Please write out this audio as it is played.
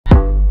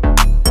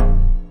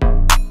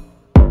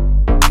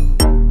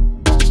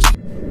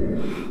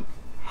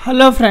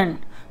Hello friend,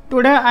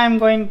 today I am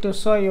going to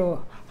show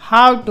you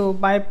how to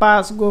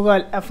bypass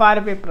Google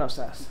FRP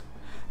process.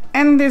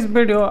 In this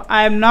video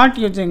I am not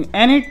using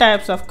any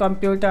types of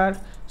computer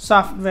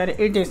software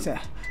etc.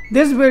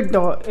 This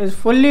video is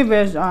fully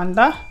based on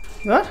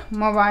your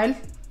mobile.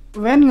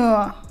 When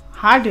your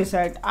hard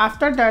reset,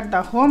 after that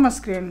the home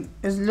screen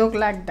is look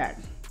like that.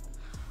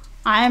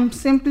 I am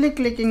simply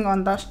clicking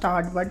on the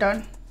start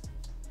button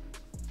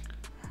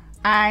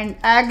and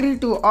agree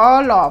to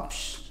all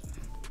options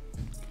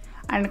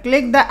and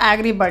click the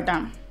agree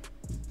button.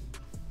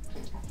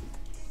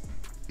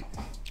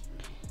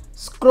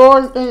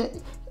 Scroll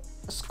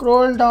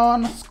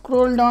down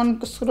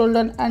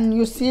and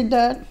you see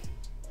that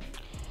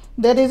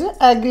there is an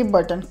agree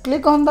button.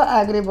 Click on the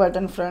agree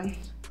button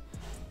friends.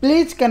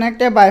 Please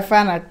connect a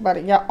Wi-Fi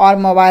network or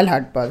mobile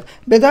hotspot.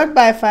 Without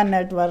Wi-Fi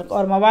network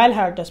or mobile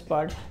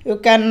hotspot, you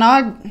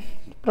cannot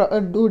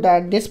do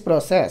this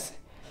process.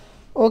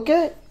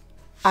 Okay,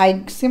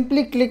 I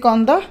simply click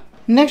on the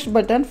next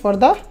button for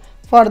the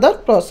further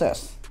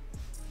process.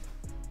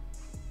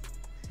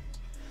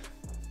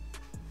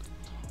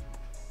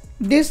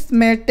 This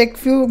may take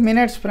few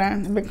minutes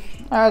friend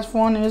as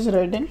phone is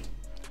ready.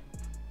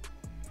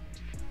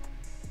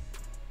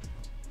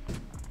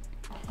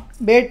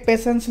 Wait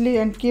patiently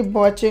and keep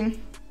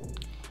watching.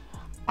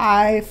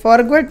 I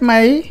forgot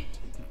my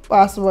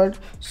password,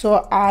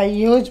 so I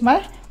use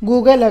my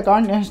Google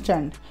account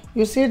instant.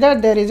 You see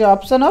that there is an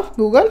option of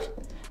Google.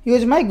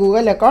 Use my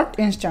Google account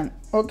instant.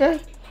 Okay,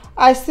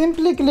 I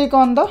simply click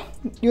on the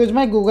use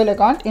my Google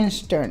account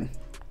instant.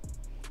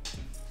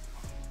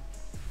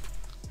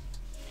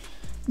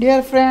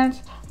 Dear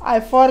friends, I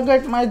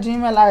forgot my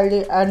Gmail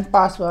ID and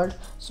password,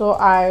 so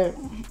I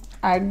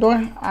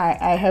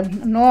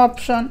have no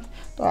option.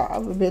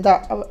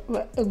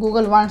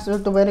 Google wants you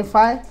to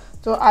verify,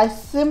 so I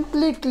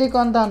simply click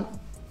on the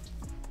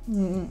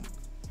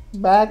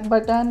back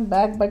button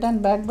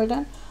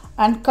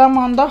and come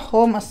on the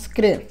home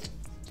screen.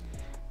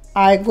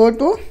 I go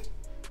to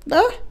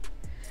the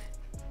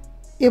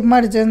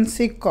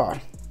emergency call.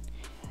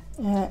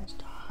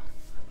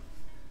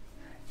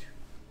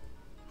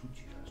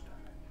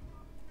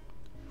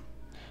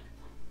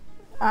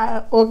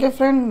 Okay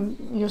friend,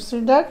 you see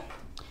that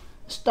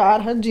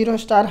star है 0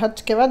 star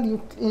Hutch के बाद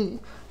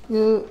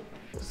you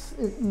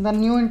the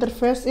new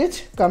interface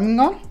is coming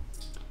on.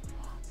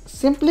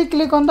 Simply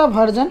click on the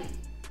version,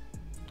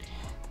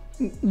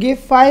 give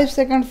 5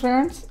 seconds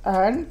friends,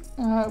 and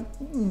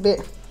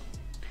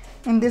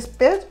in this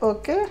page,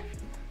 okay,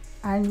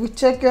 and you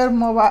check your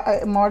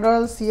mobile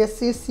model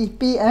CSC,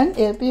 CP and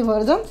AP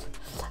versions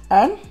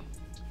and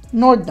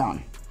note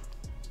down.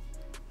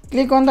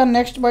 Click on the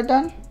next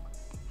button,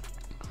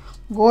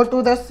 go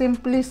to the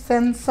simply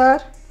sensor,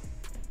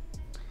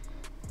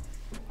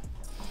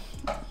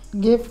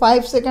 give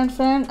 5 seconds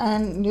friend,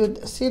 and you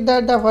see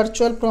that the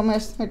virtual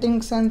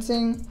proximity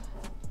sensing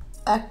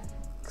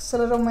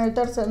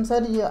accelerometer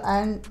sensor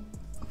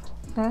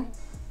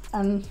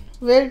and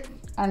wait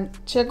and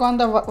check on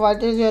the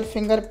what is your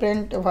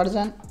fingerprint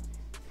version.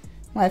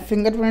 My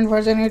fingerprint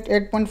version is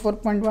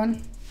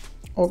 8.4.1.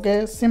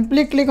 okay,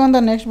 simply click on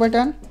the next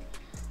button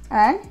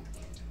and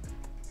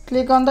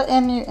click on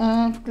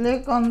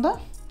the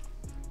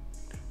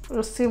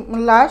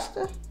last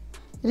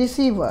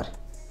receiver.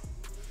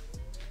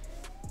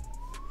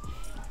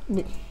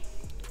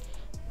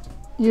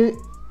 You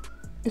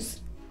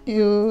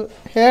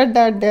hear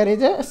that there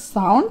is a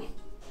sound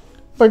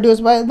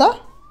produced by the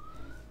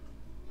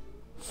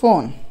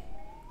phone.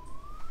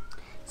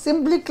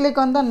 Simply click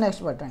on the next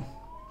button.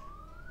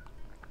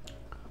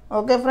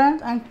 Okay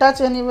friends, and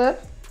touch anywhere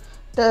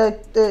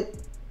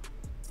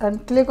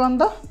and click on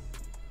the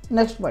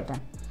next button.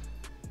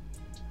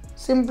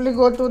 Simply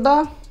go to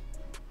the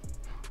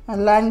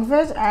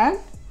language and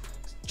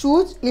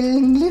choose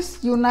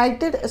English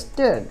United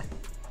States,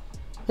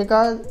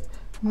 because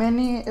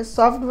many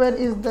software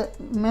is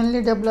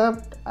mainly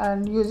developed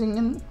in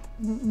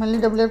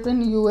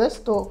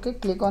US. So okay,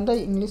 click on the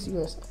English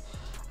US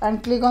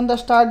and click on the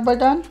start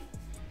button.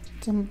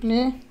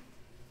 Simply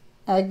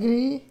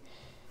agree,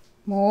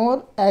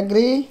 more,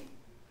 agree,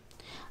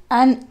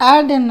 and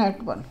add a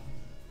network.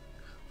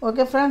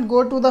 Okay friends,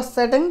 go to the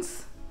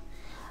settings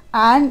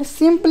and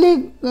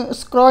simply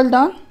scroll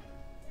down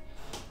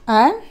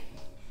and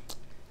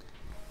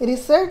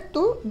reset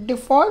to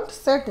default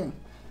setting.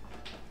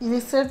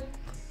 Reset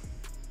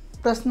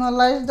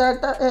personalized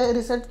data,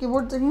 reset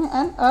keyboard setting,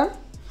 and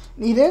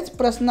erase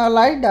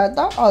personalized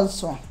data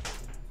also.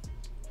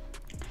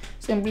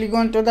 Simply go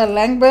into the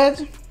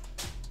language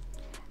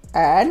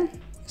and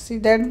see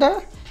that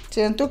the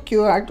change to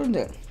QR to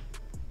there.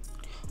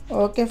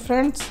 Okay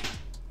friends,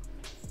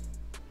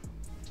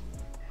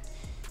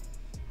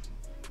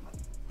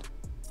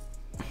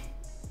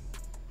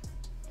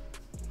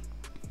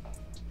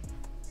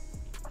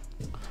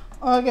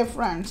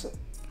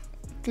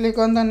 click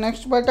on the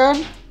next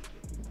button.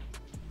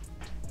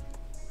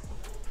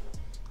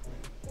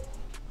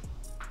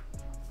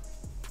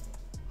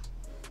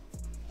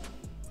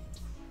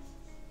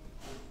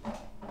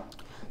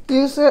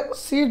 You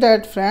see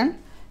that friend,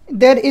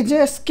 there is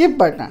a skip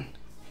button.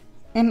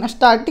 In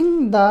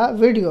starting the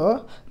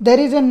video, there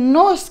is a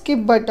no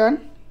skip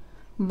button,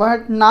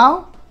 but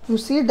now you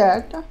see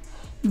that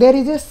there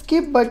is a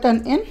skip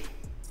button in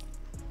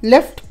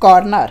left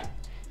corner.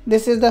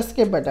 This is the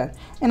skip button.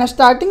 In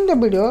starting the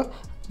video,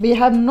 we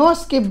have no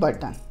skip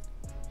button.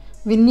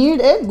 We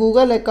need a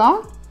Google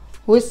account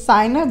who is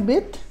signed up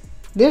with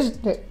this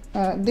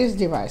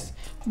device.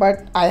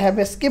 But I have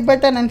a skip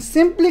button, and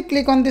simply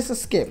click on this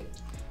skip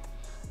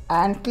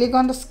and click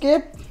on the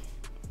skip.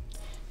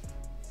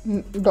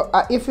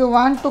 If you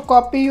want to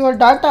copy your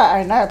data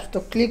and apps, to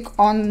click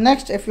on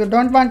next. If you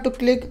don't want to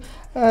click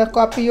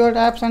copy your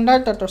apps and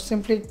data, to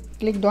simply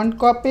click don't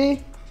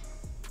copy.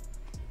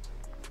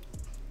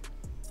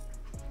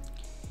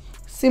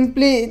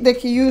 Simply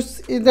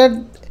use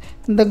either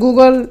the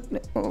Google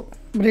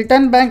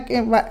return bank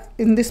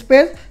in this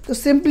page. So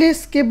simply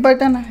skip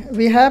button,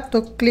 we have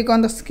to click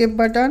on the skip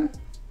button.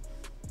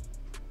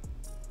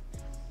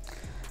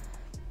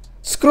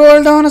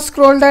 Scroll down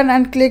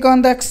and click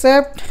on the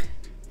accept.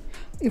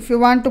 If you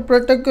want to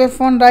protect your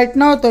phone right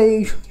now, so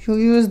you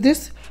use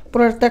this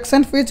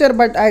protection feature,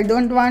 but I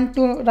don't want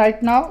to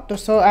right now,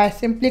 so I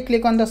simply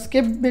click on the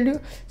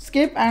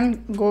skip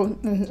and go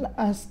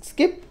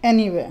skip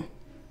anyway,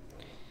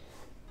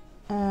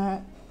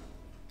 and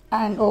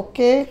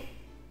okay.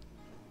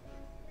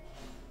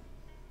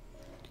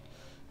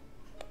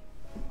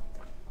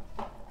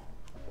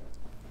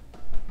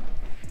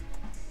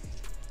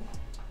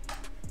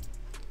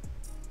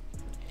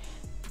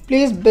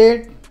 Please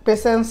wait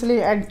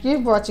patiently and keep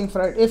watching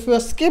for it. If you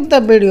skip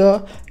the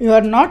video, you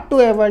are not too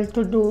able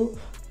to do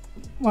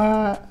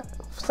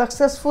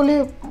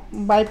successfully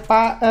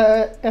bypass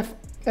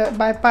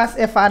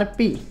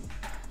FRP.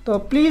 So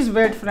please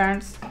wait,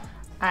 friends.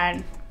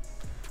 And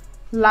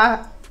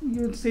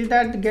you see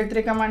that get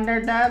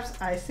recommended apps.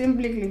 I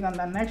simply click on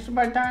the next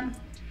button.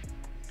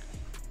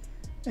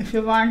 If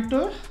you want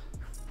to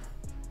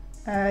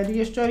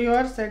restore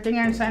your setting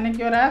and sign up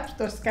your apps,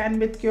 to scan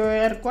with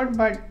QR code,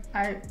 but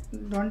I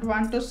don't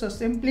want to, so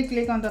simply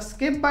click on the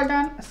skip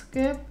button.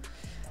 Skip.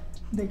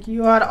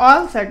 You are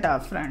all set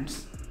up,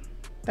 friends.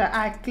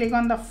 I click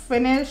on the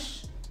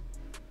finish.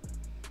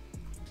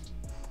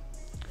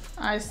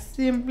 I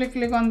simply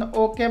click on the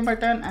OK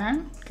button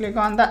and click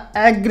on the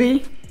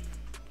agree.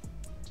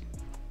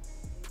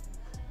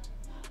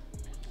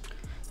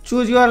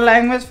 Choose your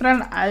language,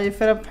 friend. I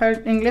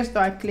prefer English,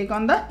 so I click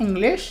on the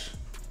English.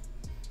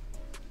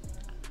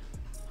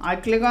 I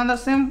click on the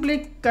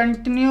simply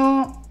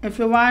continue. If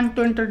you want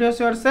to introduce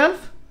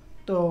yourself,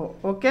 so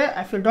okay.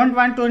 If you don't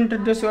want to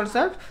introduce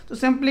yourself, so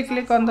simply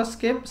click on the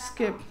skip.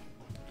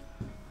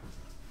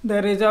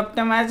 There is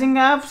optimizing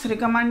apps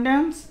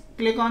recommendtions.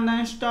 Click on the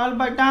install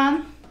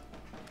button.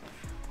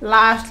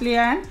 Lastly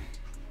and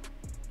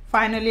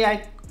finally,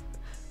 I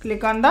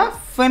click on the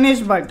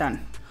finish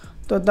button.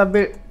 So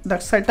the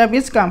setup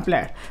is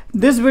complete.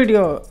 This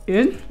video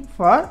is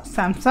for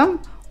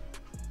Samsung.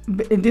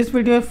 This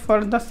video is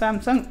for the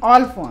Samsung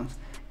all phones,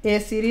 A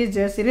series,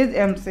 J series,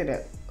 M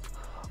series.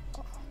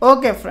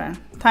 Okay friend,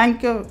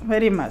 thank you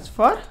very much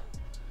for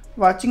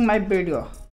watching my video.